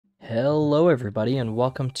Hello everybody and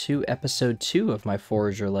welcome to episode 2 of my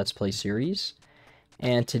Forager Let's Play series.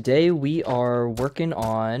 And today we are working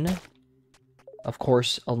on, of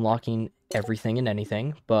course, unlocking everything and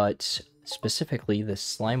anything, but specifically the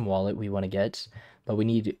slime wallet we want to get. But we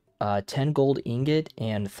need 10 gold ingot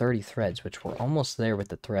and 30 threads, which we're almost there with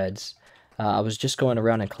the threads. I was just going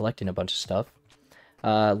around and collecting a bunch of stuff.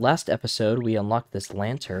 Last episode we unlocked this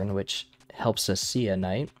lantern, which helps us see at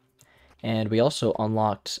night. And we also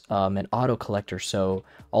unlocked an auto collector, so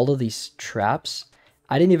all of these traps,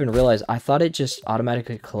 I didn't even realize, I thought it just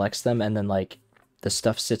automatically collects them and then like the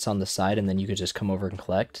stuff sits on the side and then you could just come over and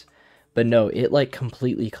collect. But no, it like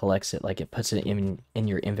completely collects it, like it puts it in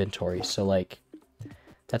your inventory, so like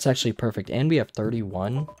that's actually perfect. And we have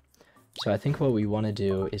 31, so I think what we want to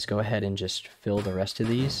do is go ahead and just fill the rest of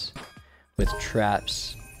these with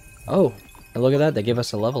traps. Oh, and look at that, they give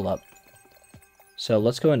us a level up. So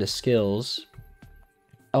let's go into skills.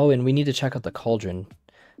 Oh, and we need to check out the cauldron.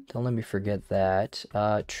 Don't let me forget that.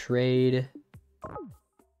 Trade.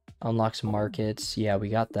 Unlocks markets. Yeah, we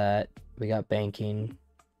got that. We got banking.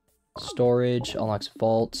 Storage. Unlocks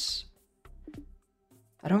vaults.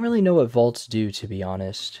 I don't really know what vaults do, to be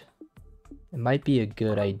honest. It might be a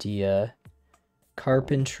good idea.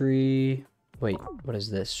 Carpentry. Wait, what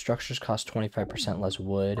is this? Structures cost 25% less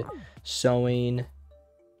wood. Sewing.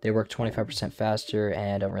 They work 25% faster,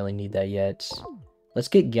 and I don't really need that yet. Let's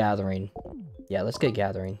get gathering. Yeah, let's get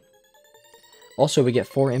gathering. Also, we get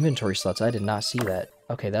 4 inventory slots. I did not see that.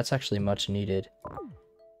 Okay, that's actually much needed.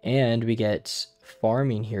 And we get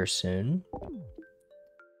farming here soon,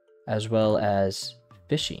 as well as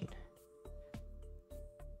fishing.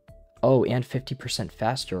 Oh, and 50%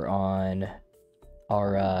 faster on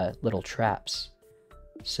our little traps.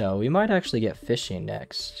 So we might actually get fishing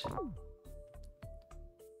next.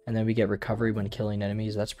 And then we get recovery when killing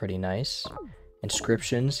enemies. That's pretty nice.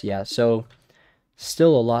 Inscriptions. Yeah, so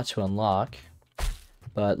still a lot to unlock.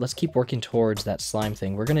 But let's keep working towards that slime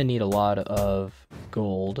thing. We're going to need a lot of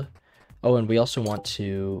gold. Oh, and we also want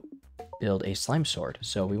to build a slime sword.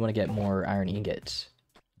 So we want to get more iron ingots.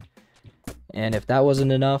 And if that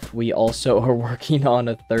wasn't enough, we also are working on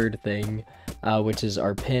a third thing, which is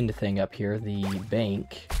our pinned thing up here, the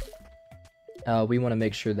bank. We want to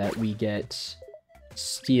make sure that we get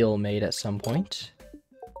steel made at some point,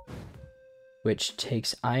 which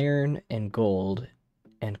takes iron and gold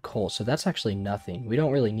and coal, so that's actually nothing. We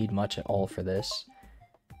don't really need much at all for this.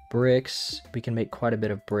 Bricks, we can make quite a bit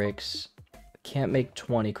of bricks. Can't make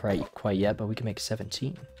 20 quite yet, but we can make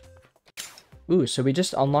 17. Ooh, so we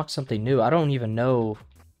just unlocked something new. I don't even know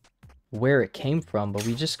where it came from, but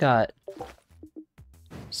we just got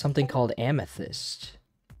something called amethyst.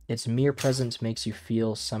 Its mere presence makes you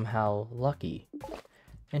feel somehow lucky.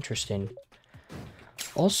 Interesting.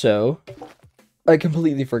 Also, I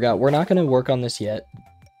completely forgot. We're not going to work on this yet,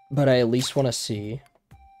 but I at least want to see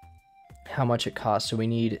how much it costs. So we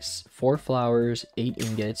need 4 flowers, 8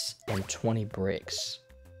 ingots, and 20 bricks.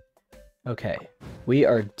 Okay, we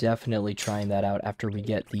are definitely trying that out after we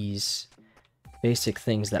get these basic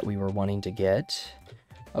things that we were wanting to get.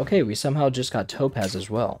 Okay, we somehow just got topaz as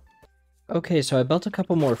well. Okay, so I built a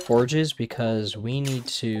couple more forges because we need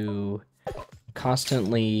to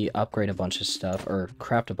constantly upgrade a bunch of stuff, or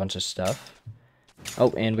craft a bunch of stuff.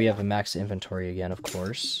 Oh, and we have a max inventory again, of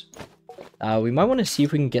course. We might want to see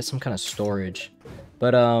if we can get some kind of storage.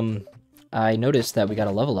 But, I noticed that we got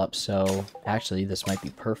a level up, so actually this might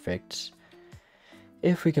be perfect.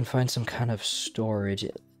 If we can find some kind of storage.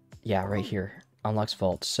 Yeah, right here. Unlocks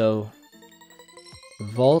vaults. So,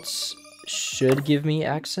 vaults should give me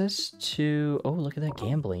access to... Oh, look at that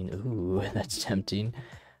gambling. Ooh, that's tempting.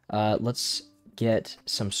 Let's get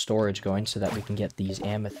some storage going so that we can get these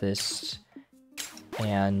amethysts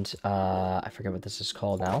and I forget what this is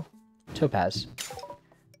called now. Topaz.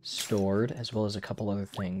 Stored, as well as a couple other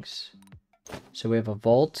things. So we have a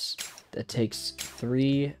vault that takes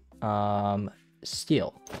 3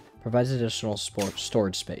 steel. Provides additional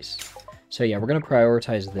storage space. So yeah, we're going to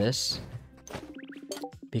prioritize this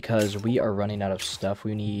because we are running out of stuff.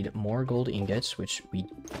 We need more gold ingots, which we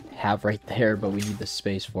have right there, but we need the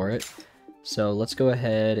space for it. So let's go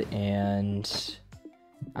ahead and...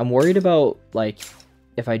 I'm worried about, like,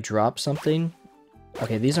 if I drop something...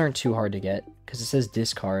 Okay, these aren't too hard to get, because it says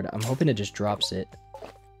discard. I'm hoping it just drops it.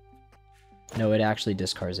 No, it actually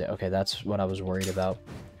discards it. Okay, that's what I was worried about.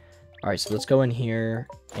 Alright, so let's go in here,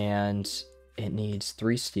 and it needs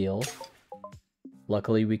 3 steel.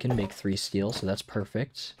 Luckily, we can make 3 steel, so that's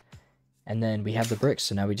perfect. And then we have the bricks,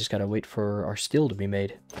 so now we just gotta wait for our steel to be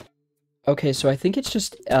made. Okay, so I think it's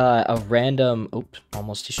just a random... Oops,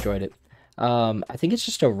 almost destroyed it. I think it's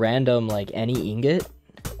just a random, like, any ingot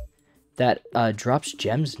that drops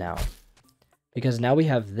gems now. Because now we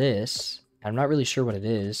have this. I'm not really sure what it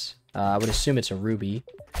is. I would assume it's a ruby.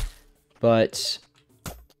 But,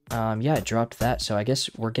 yeah, it dropped that. So I guess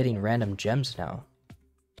we're getting random gems now.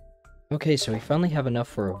 Okay, so we finally have enough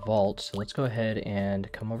for a vault. So let's go ahead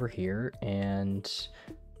and come over here and...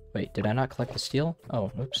 Wait, did I not collect the steel?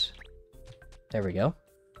 Oh, oops. There we go.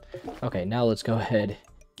 Okay, now let's go ahead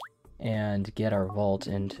and get our vault,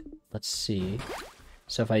 and let's see.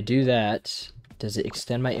 So if I do that, does it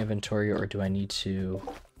extend my inventory, or do I need to...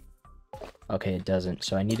 Okay, it doesn't.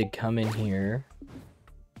 So I need to come in here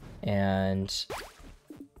and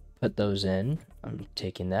put those in. I'm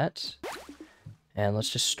taking that. And let's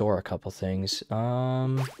just store a couple things.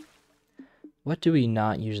 What do we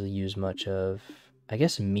not usually use much of? I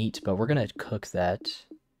guess meat, but we're gonna cook that.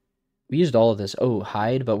 We used all of this. Oh,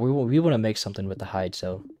 hide, but we want to make something with the hide,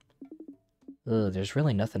 so... Ugh, there's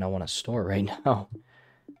really nothing I want to store right now.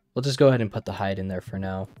 We'll just go ahead and put the hide in there for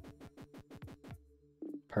now.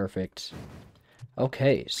 Perfect.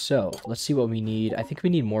 Okay, so let's see what we need. I think we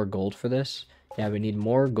need more gold for this. Yeah, we need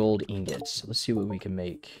more gold ingots. Let's see what we can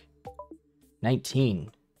make.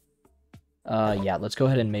 19. Yeah, let's go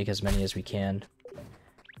ahead and make as many as we can.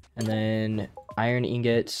 And then iron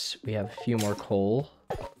ingots. We have a few more coal.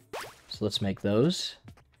 So let's make those.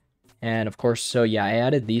 And of course, so yeah, I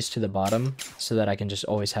added these to the bottom so that I can just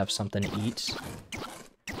always have something to eat.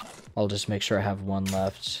 I'll just make sure I have one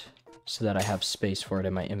left so that I have space for it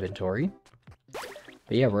in my inventory.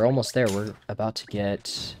 But yeah, we're almost there. We're about to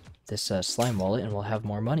get this slime wallet and we'll have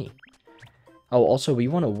more money. Oh, also we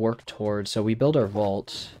want to work towards, so we build our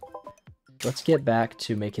vault. Let's get back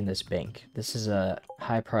to making this bank. This is a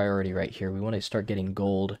high priority right here. We want to start getting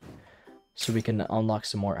gold so we can unlock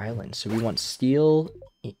some more islands. So we want steel,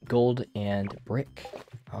 gold, and brick.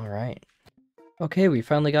 All right. Okay, we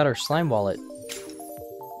finally got our slime wallet.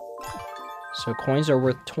 So coins are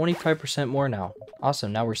worth 25% more now.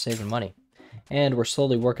 Awesome, now we're saving money. And we're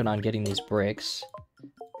slowly working on getting these bricks.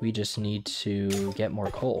 We just need to get more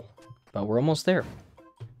coal. But we're almost there.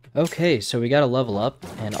 Okay, so we gotta level up.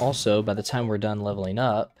 And also, by the time we're done leveling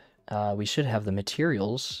up, we should have the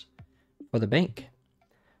materials for the bank.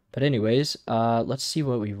 But anyways, let's see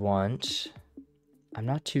what we want. I'm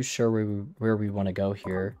not too sure where we want to go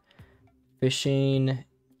here. Fishing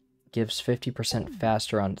gives 50%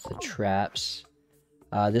 faster on the traps.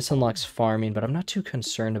 This unlocks farming, but I'm not too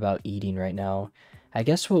concerned about eating right now. I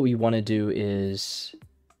guess what we want to do is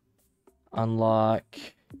unlock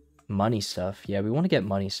money stuff. Yeah, we want to get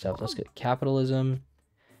money stuff. Let's get capitalism.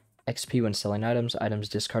 XP when selling items. Items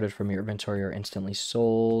discarded from your inventory are instantly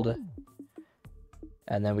sold.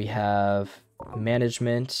 And then we have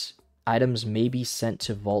management. Items may be sent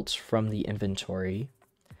to vaults from the inventory.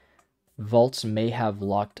 Vaults may have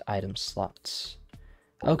locked item slots.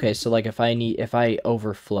 Okay, so like if I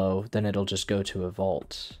overflow, then it'll just go to a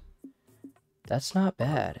vault. That's not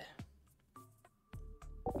bad.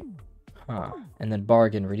 Huh. And then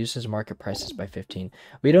bargain reduces market prices by 15.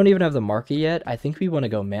 We don't even have the market yet. I think we want to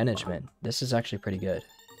go management. This is actually pretty good.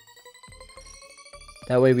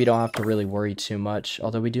 That way we don't have to really worry too much,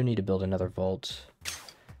 although we do need to build another vault.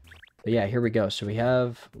 But yeah, here we go. So we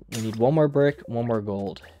need one more brick, one more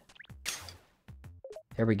gold.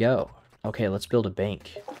 There we go. Okay, let's build a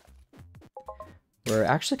bank. We're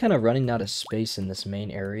actually kind of running out of space in this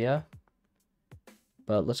main area.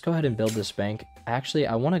 But let's go ahead and build this bank. Actually,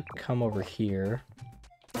 I want to come over here.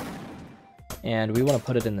 And we want to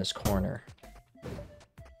put it in this corner.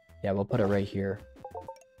 Yeah, we'll put it right here.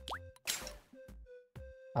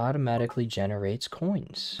 Automatically generates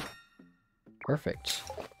coins. Perfect.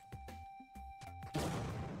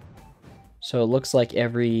 So it looks like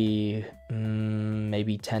every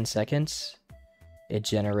maybe 10 seconds, it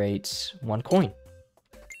generates 1 coin.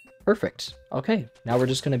 Perfect. Okay, now we're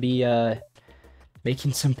just going to be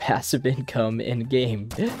making some passive income in game.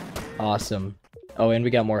 Awesome. Oh, and we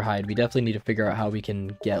got more hide. We definitely need to figure out how we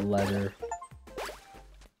can get leather.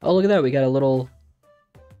 Oh, look at that. We got a little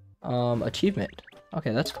achievement.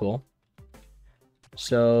 Okay, that's cool.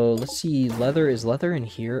 So let's see. Leather, is leather in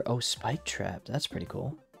here? Oh, spike trap. That's pretty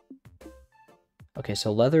cool. Okay,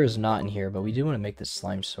 so leather is not in here, but we do want to make this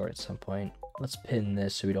slime sword at some point. Let's pin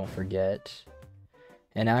this so we don't forget.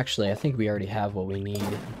 And actually, I think we already have what we need.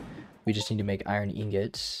 We just need to make iron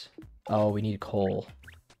ingots. Oh, we need coal.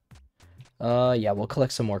 Yeah, we'll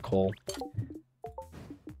collect some more coal.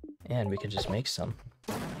 And we could just make some.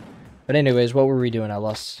 But anyways, what were we doing? I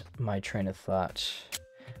lost my train of thought.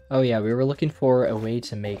 Oh yeah, we were looking for a way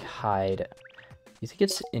to make hide. You think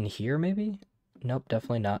it's in here, maybe? Nope,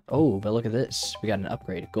 definitely not. Oh, but look at this. We got an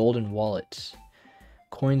upgrade. Golden wallet.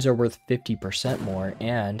 Coins are worth 50% more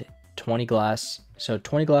and 20 glass. So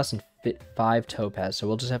 20 glass and 5 topaz. So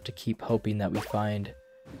we'll just have to keep hoping that we find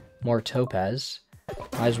more topaz.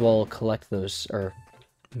 Might as well collect those, or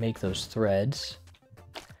make those threads.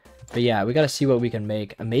 But yeah, we gotta see what we can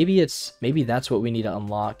make. Maybe that's what we need to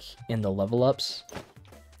unlock in the level ups.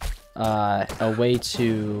 A way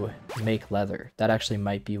to make leather. That actually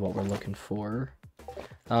might be what we're looking for.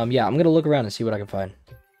 Yeah, I'm gonna look around and see what I can find.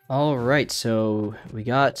 Alright, so we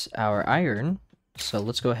got our iron. So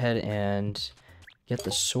let's go ahead and get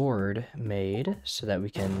the sword made so that we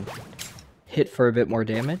can hit for a bit more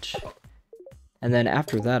damage. And then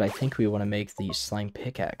after that, I think we want to make the slime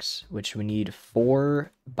pickaxe, which we need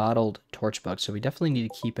 4 bottled torch bugs. So we definitely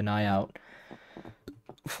need to keep an eye out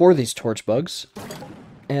for these torch bugs.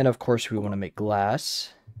 And of course, we want to make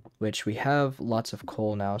glass, which we have lots of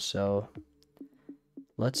coal now. So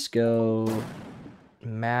let's go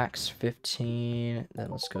max 15.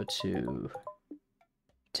 Then let's go to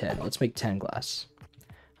 10. Let's make 10 glass.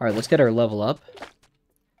 All right, let's get our level up.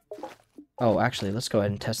 Oh, actually, let's go ahead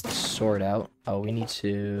and test the sword out. Oh, we need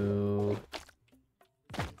to...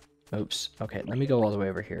 Oops. Okay, let me go all the way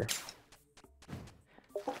over here.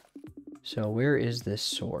 So where is this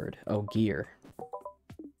sword? Oh, gear.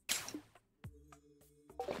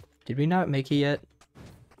 Did we not make it yet?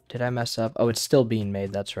 Did I mess up? Oh, it's still being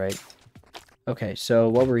made, that's right. Okay, so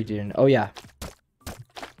what were we doing? Oh, yeah.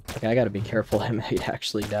 Okay, I gotta be careful. I might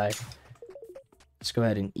actually die. Let's go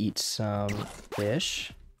ahead and eat some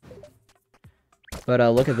fish. But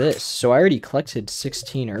look at this. So I already collected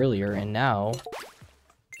 16 earlier, and now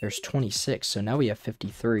there's 26. So now we have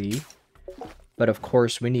 53. But of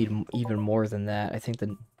course, we need even more than that. I think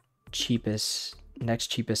the next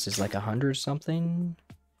cheapest is like 100 something.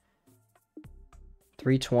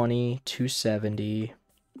 320, 270.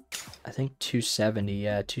 I think 270.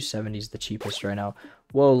 Yeah, 270 is the cheapest right now.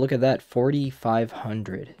 Whoa, look at that.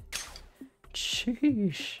 4,500.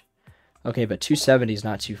 Sheesh. Okay, but 270 is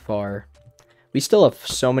not too far. We still have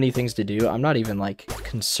so many things to do. I'm not even, like,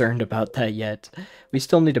 concerned about that yet. We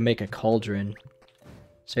still need to make a cauldron.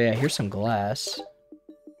 So, yeah, here's some glass,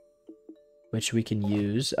 which we can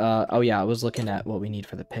use. Oh, yeah, I was looking at what we need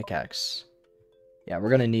for the pickaxe. Yeah, we're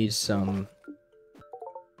gonna need some...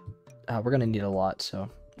 we're gonna need a lot, so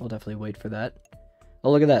we'll definitely wait for that.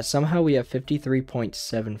 Oh, look at that. Somehow we have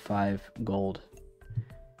 53.75 gold.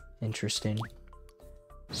 Interesting.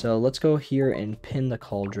 So let's go here and pin the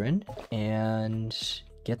cauldron and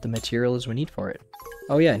get the materials we need for it.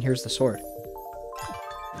 Oh yeah, and here's the sword.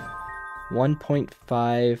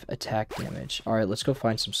 1.5 attack damage. Alright, let's go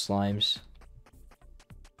find some slimes.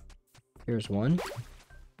 Here's one.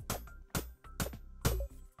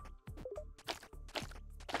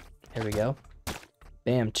 There we go.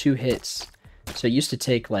 Bam, 2 hits. So it used to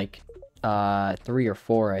take like 3 or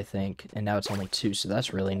 4, I think, and now it's only 2, so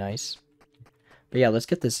that's really nice. But yeah, let's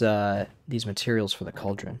get this these materials for the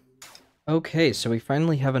cauldron. Okay, so we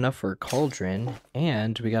finally have enough for a cauldron,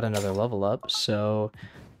 and we got another level up, so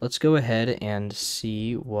let's go ahead and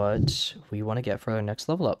see what we want to get for our next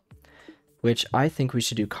level up. Which I think we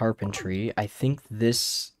should do carpentry. I think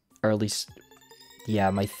this, or at least, yeah,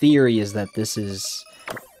 my theory is that this is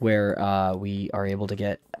where we are able to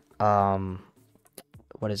get,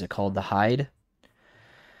 what is it called? The hide?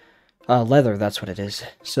 Leather, that's what it is.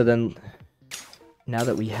 So then... Now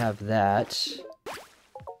that we have that,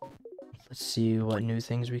 let's see what new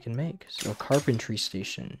things we can make. So, carpentry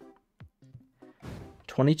station.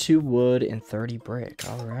 22 wood and 30 brick.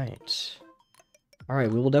 Alright.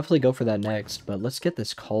 Alright, we will definitely go for that next, but let's get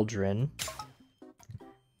this cauldron.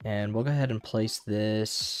 And we'll go ahead and place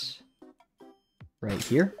this right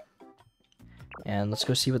here. And let's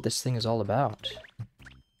go see what this thing is all about.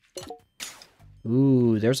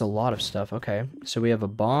 Ooh, there's a lot of stuff. Okay, so we have a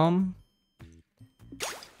bomb.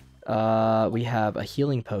 We have a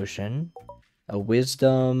healing potion, a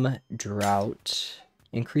wisdom drought,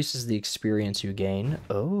 increases the experience you gain.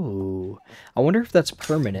 Oh, I wonder if that's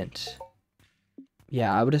permanent.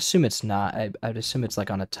 Yeah, I would assume it's not. I'd assume it's like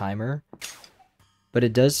on a timer, but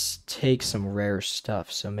it does take some rare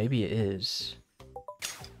stuff, so maybe it is.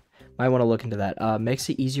 Might want to look into that. Makes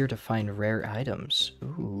it easier to find rare items.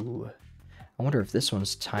 Ooh, I wonder if this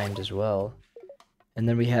one's timed as well. And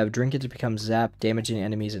then we have drink it to become zapped, damaging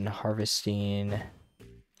enemies and harvesting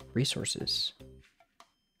resources.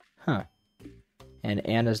 Huh. And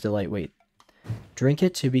Anna's Delight. Wait. Drink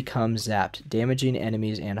it to become zapped, damaging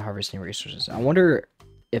enemies and harvesting resources. I wonder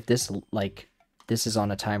if this, like, this is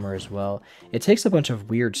on a timer as well. It takes a bunch of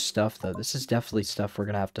weird stuff, though. This is definitely stuff we're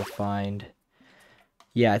gonna have to find.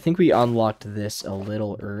 Yeah, I think we unlocked this a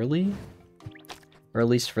little early. Or at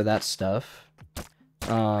least for that stuff.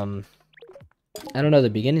 I don't know, the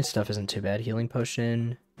beginning stuff isn't too bad. Healing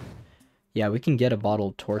potion. Yeah, we can get a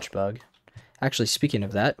bottled torch bug. Actually, speaking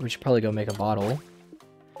of that, we should probably go make a bottle.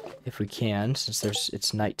 If we can, since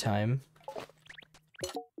it's nighttime.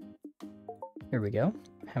 Here we go.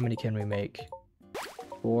 How many can we make?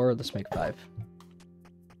 4, let's make 5.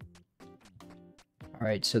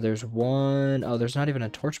 Alright, so there's one... Oh, there's not even a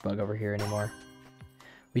torch bug over here anymore.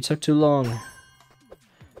 We took too long.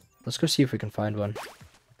 Let's go see if we can find one.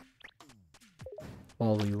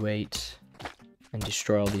 While we wait and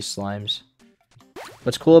destroy all these slimes.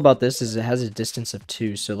 What's cool about this is it has a distance of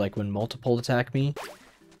 2, so like when multiple attack me,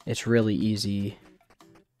 it's really easy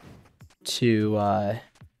to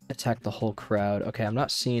attack the whole crowd. Okay, I'm not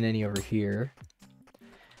seeing any over here.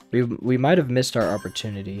 We might have missed our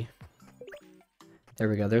opportunity. There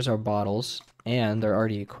we go, there's our bottles. And they're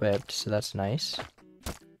already equipped, so that's nice.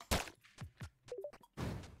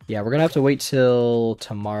 Yeah, we're gonna have to wait till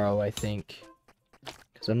tomorrow, I think.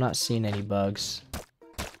 Because I'm not seeing any bugs.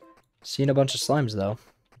 Seeing a bunch of slimes, though.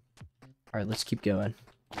 Alright, let's keep going.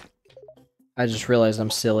 I just realized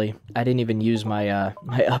I'm silly. I didn't even use my,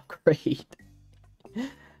 my upgrade.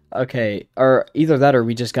 Okay, or either that or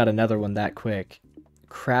we just got another one that quick.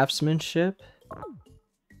 Craftsmanship?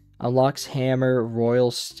 Unlocks hammer,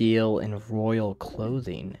 royal steel, and royal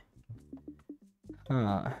clothing.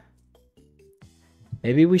 Huh.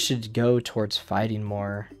 Maybe we should go towards fighting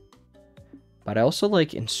more. But I also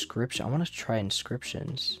like inscription. I want to try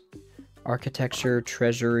inscriptions. Architecture,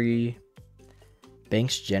 treasury.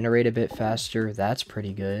 Banks generate a bit faster. That's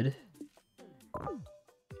pretty good.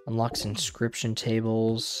 Unlocks inscription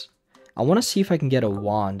tables. I want to see if I can get a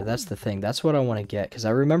wand. That's the thing. That's what I want to get. Because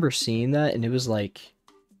I remember seeing that and it was like...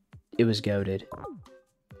 It was goated.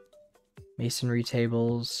 Masonry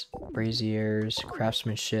tables. Braziers.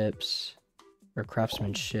 Craftsmanships. Or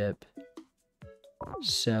craftsmanship.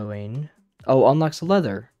 Sewing. Oh, unlocks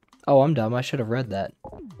leather. Oh, I'm dumb. I should have read that.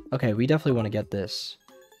 Okay, we definitely want to get this.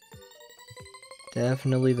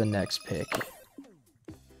 Definitely the next pick.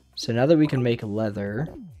 So now that we can make leather,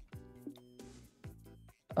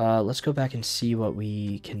 let's go back and see what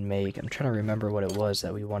we can make. I'm trying to remember what it was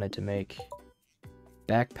that we wanted to make.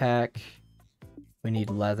 Backpack. We need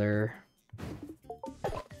leather.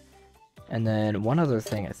 And then one other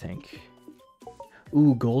thing, I think.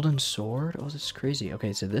 Ooh, golden sword? Oh, this is crazy.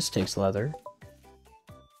 Okay, so this takes leather.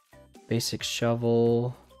 Basic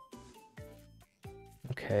shovel.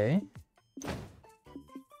 Okay.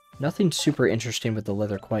 Nothing super interesting with the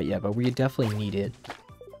leather quite yet, but we definitely need it.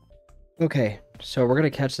 Okay, so we're gonna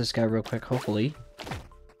catch this guy real quick, hopefully.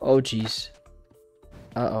 Oh, jeez.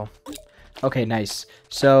 Uh-oh. Okay, nice.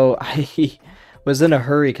 So, I was in a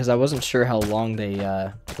hurry because I wasn't sure how long they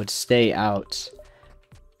would stay out.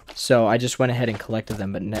 So I just went ahead and collected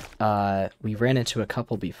them, but we ran into a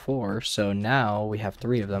couple before, so now we have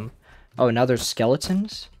 3 of them. Oh, now there's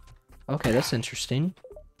skeletons? Okay, that's interesting.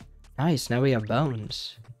 Nice, now we have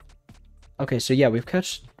bones. Okay, so yeah, we've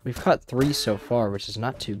caught 3 so far, which is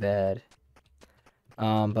not too bad.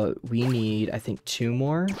 But we need, I think, 2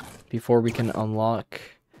 more before we can unlock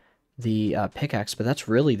the pickaxe, but that's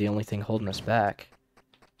really the only thing holding us back.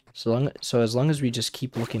 So as long as we just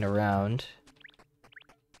keep looking around,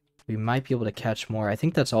 we might be able to catch more. I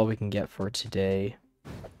think that's all we can get for today.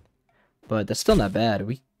 But that's still not bad.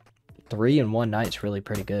 3 in one night's really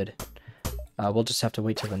pretty good. We'll just have to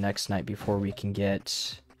wait till the next night before we can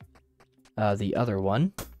get the other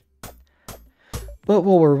one. But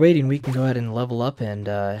while we're waiting, we can go ahead and level up and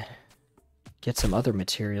get some other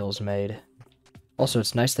materials made. Also,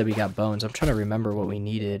 it's nice that we got bones. I'm trying to remember what we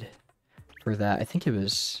needed for that. I think it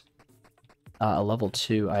was a level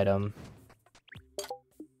 2 item.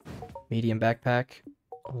 Medium backpack.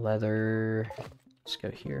 Leather. Let's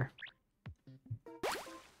go here.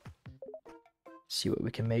 See what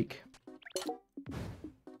we can make.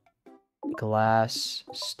 Glass.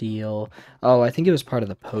 Steel. Oh, I think it was part of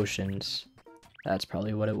the potions. That's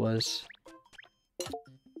probably what it was.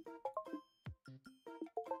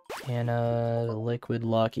 And the liquid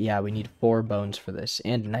luck. Yeah, we need 4 bones for this.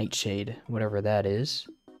 And nightshade, whatever that is.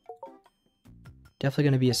 Definitely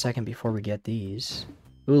going to be a second before we get these.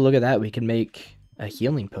 Ooh, look at that. We can make a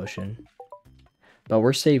healing potion. But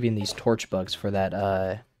we're saving these torch bugs for that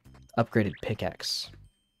upgraded pickaxe.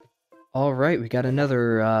 Alright, we got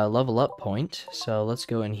another level up point. So let's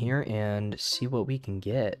go in here and see what we can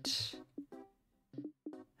get.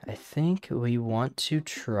 I think we want to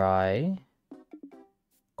try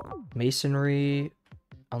masonry.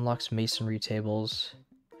 Unlocks masonry tables.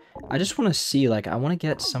 I just want to see, like, I want to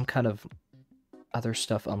get some kind of other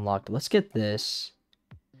stuff unlocked. Let's get this.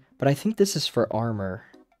 But I think this is for armor.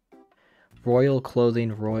 royal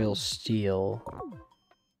clothing, royal steel,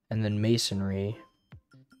 and then masonry.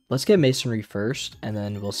 Let's get masonry first, and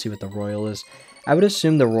then we'll see what the royal is. I would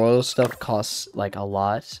assume the royal stuff costs, like, a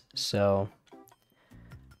lot, so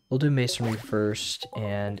we'll do masonry first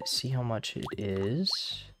and see how much it is.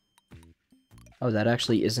 Oh, that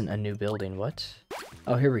actually isn't a new building. What?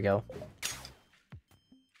 Oh, here we go.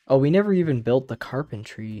 Oh, we never even built the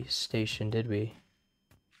carpentry station, did we?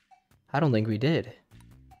 I don't think we did.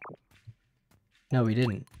 No, we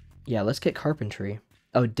didn't. Yeah, let's get carpentry.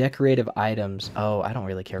 Oh, decorative items. Oh, I don't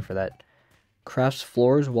really care for that. Crafts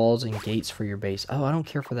floors, walls, and gates for your base. Oh, I don't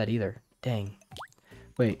care for that either. Dang.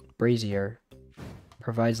 Wait, brazier.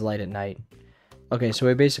 Provides light at night. Okay, so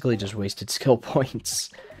we basically just wasted skill points.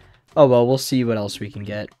 Oh, well, we'll see what else we can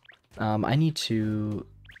get. I need to...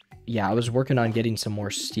 Yeah, I was working on getting some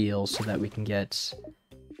more steel so that we can get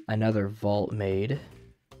another vault made.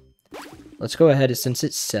 Let's go ahead, since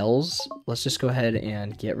it sells, let's just go ahead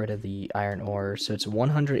and get rid of the iron ore. So it's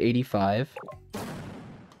 185.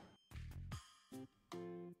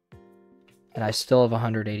 And I still have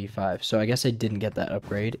 185. So I guess I didn't get that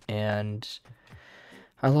upgrade, and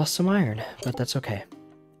I lost some iron, but that's okay.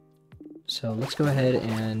 So let's go ahead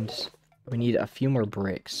and we need a few more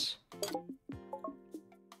bricks.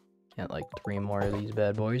 Got like 3 more of these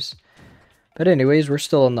bad boys. But anyways, we're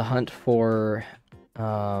still on the hunt for,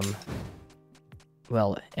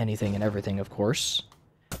 well, anything and everything, of course.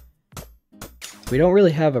 We don't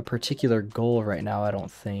really have a particular goal right now, I don't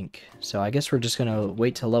think. So I guess we're just gonna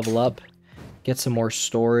wait to level up, get some more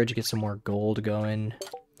storage, get some more gold going.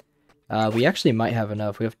 We actually might have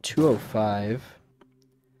enough. We have 205.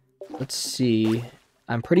 Let's see.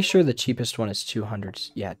 I'm pretty sure the cheapest one is 200.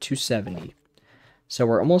 Yeah, 270. So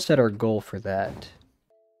we're almost at our goal for that.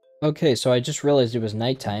 Okay, so I just realized it was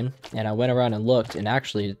nighttime, and I went around and looked, and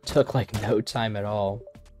actually it took like no time at all.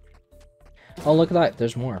 Oh, look at that.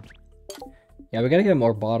 There's more. Yeah, we gotta get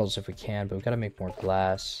more bottles if we can, but we gotta make more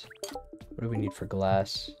glass. What do we need for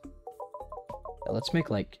glass? Yeah, let's make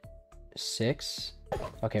like 6.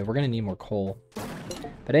 Okay, we're gonna need more coal.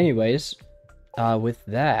 But anyways, with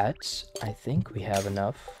that, I think we have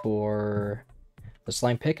enough for the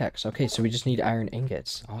slime pickaxe. Okay, so we just need iron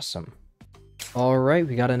ingots. Awesome. Alright,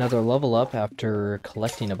 we got another level up after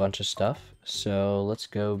collecting a bunch of stuff. So let's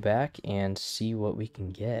go back and see what we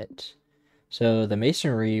can get. So the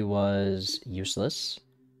masonry was useless.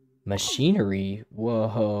 Machinery,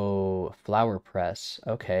 whoa, flower press.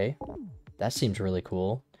 Okay, that seems really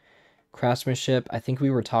cool. Craftsmanship, I think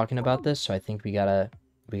we were talking about this, so I think we gotta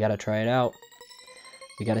try it out.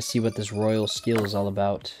 We gotta see what this royal steel is all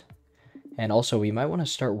about. And also, we might want to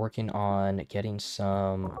start working on getting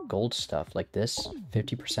some gold stuff like this.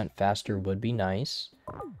 50% faster would be nice.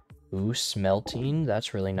 Ooh, smelting.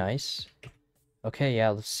 That's really nice. Okay, yeah,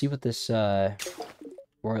 let's see what this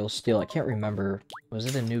royal steel... I can't remember. Was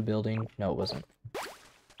it a new building? No, it wasn't.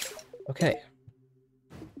 Okay.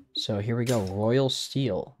 So here we go. Royal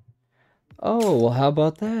steel. Oh, well, how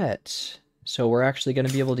about that? So we're actually going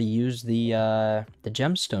to be able to use the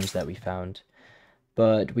gemstones that we found.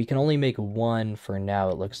 But we can only make 1 for now,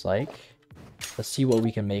 it looks like. Let's see what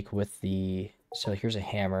we can make with the... So here's a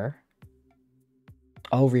hammer.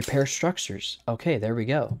 Oh, repair structures. Okay, there we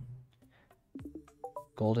go.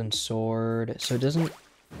 Golden sword. So it doesn't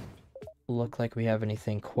look like we have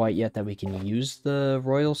anything quite yet that we can use the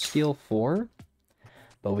royal steel for.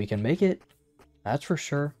 But we can make it. That's for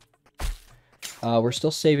sure. We're still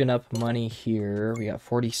saving up money here. We got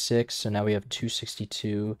 46, so now we have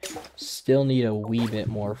 262. Still need a wee bit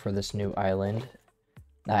more for this new island.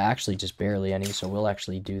 Actually, just barely any, so we'll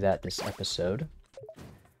actually do that this episode.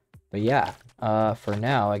 But yeah, for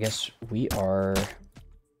now, I guess we are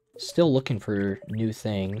still looking for new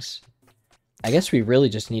things. I guess we really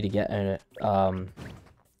just need to get a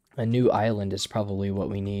new island is probably what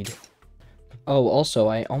we need. Oh, also,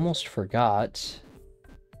 I almost forgot...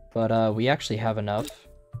 But we actually have enough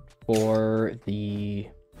for the,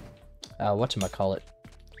 whatchamacallit.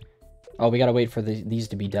 Oh, we gotta wait for these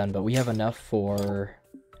to be done, but we have enough for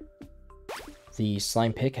the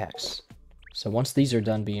slime pickaxe. So once these are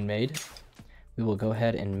done being made, we will go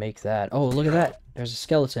ahead and make that. Oh, look at that! There's a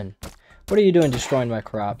skeleton. What are you doing destroying my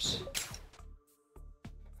crops?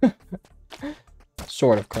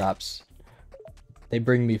 Sort of crops. They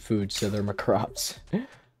bring me food, so they're my crops.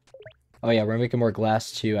 Oh yeah, we're making more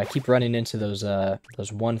glass too. I keep running into those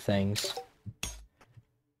 1 things.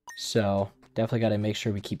 So, definitely gotta make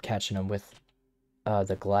sure we keep catching them with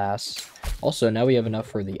the glass. Also, now we have enough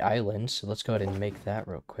for the island, so let's go ahead and make that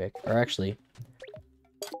real quick. Or actually,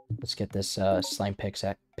 let's get this slime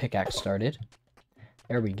pickaxe started.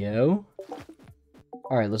 There we go.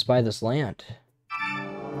 Alright, let's buy this land.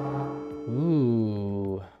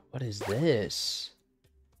 Ooh, what is this?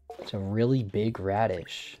 It's a really big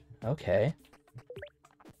radish. Okay.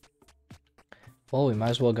 Well, we might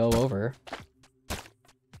as well go over.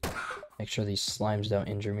 Make sure these slimes don't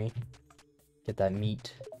injure me. Get that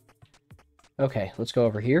meat. Okay, let's go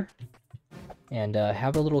over here. And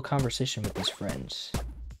have a little conversation with these friends.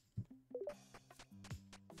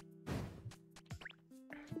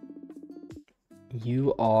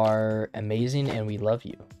 You are amazing and we love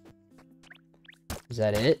you. Is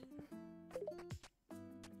that it?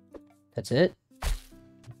 That's it?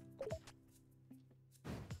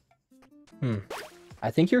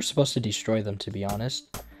 I think you're supposed to destroy them, to be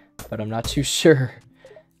honest. But I'm not too sure.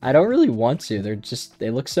 I don't really want to. They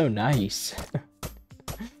look so nice.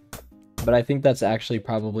 But I think that's actually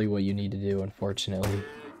probably what you need to do, unfortunately.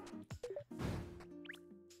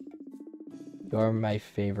 You're my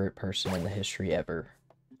favorite person in the history ever.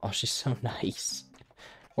 Oh, she's so nice.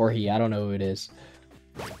 Or he, I don't know who it is.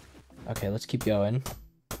 Okay, let's keep going.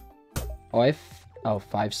 Oh,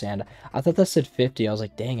 5 sand. I thought that said 50. I was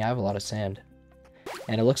like, dang, I have a lot of sand.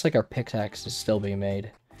 And it looks like our pickaxe is still being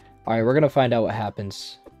made. Alright, we're gonna find out what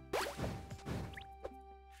happens.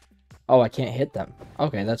 Oh, I can't hit them.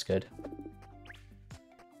 Okay, that's good.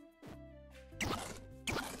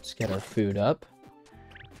 Let's get our food up.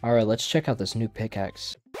 Alright, let's check out this new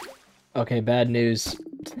pickaxe. Okay, bad news.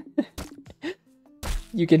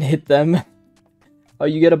 You can hit them. Oh,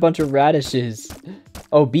 you get a bunch of radishes.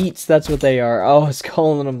 Oh, beets, that's what they are. Oh, I was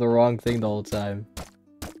calling them the wrong thing the whole time.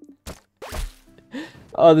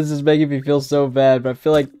 Oh, this is making me feel so bad, but I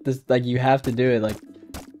feel like this, like, you have to do it. Like,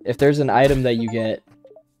 if there's an item that you get...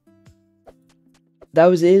 That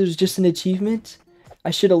was it? It was just an achievement?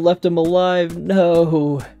 I should have left him alive.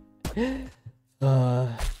 No.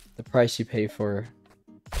 The price you pay for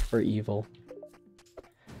evil.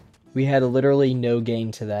 We had literally no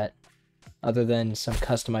gain to that, other than some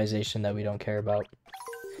customization that we don't care about.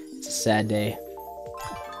 It's a sad day.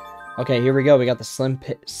 Okay, here we go. We got the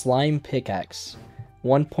slime pickaxe.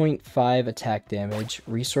 1.5 attack damage.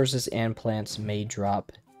 Resources and plants may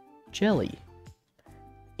drop jelly.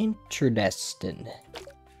 Interesting.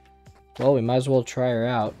 Well, we might as well try her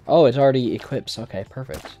out. Oh, it already equips. Okay,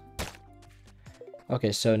 perfect.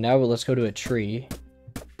 Okay, so now let's go to a tree.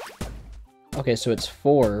 Okay, so it's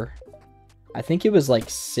 4. I think it was like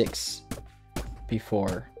 6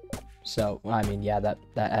 before. So, I mean, yeah, that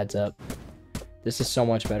adds up. This is so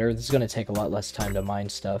much better. This is going to take a lot less time to mine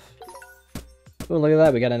stuff. Oh, look at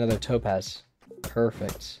that. We got another topaz.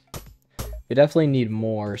 Perfect. We definitely need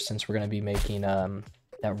more since we're going to be making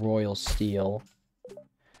that royal steel.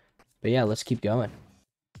 But yeah, let's keep going.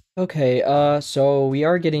 Okay, so we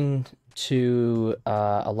are getting to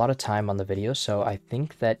a lot of time on the video, so I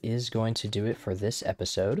think that is going to do it for this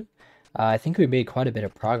episode. I think we made quite a bit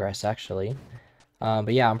of progress, actually.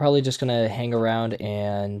 But yeah, I'm probably just going to hang around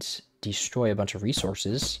and destroy a bunch of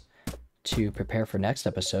resources to prepare for next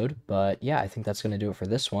episode. But yeah, I think that's going to do it for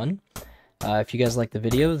this one. If you guys like the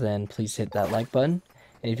video, then please hit that like button.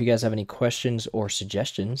 And if you guys have any questions or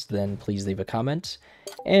suggestions, then please leave a comment.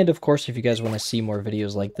 And of course, if you guys want to see more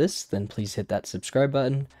videos like this, then please hit that subscribe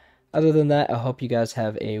button. Other than that, I hope you guys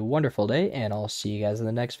have a wonderful day, and I'll see you guys in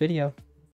the next video.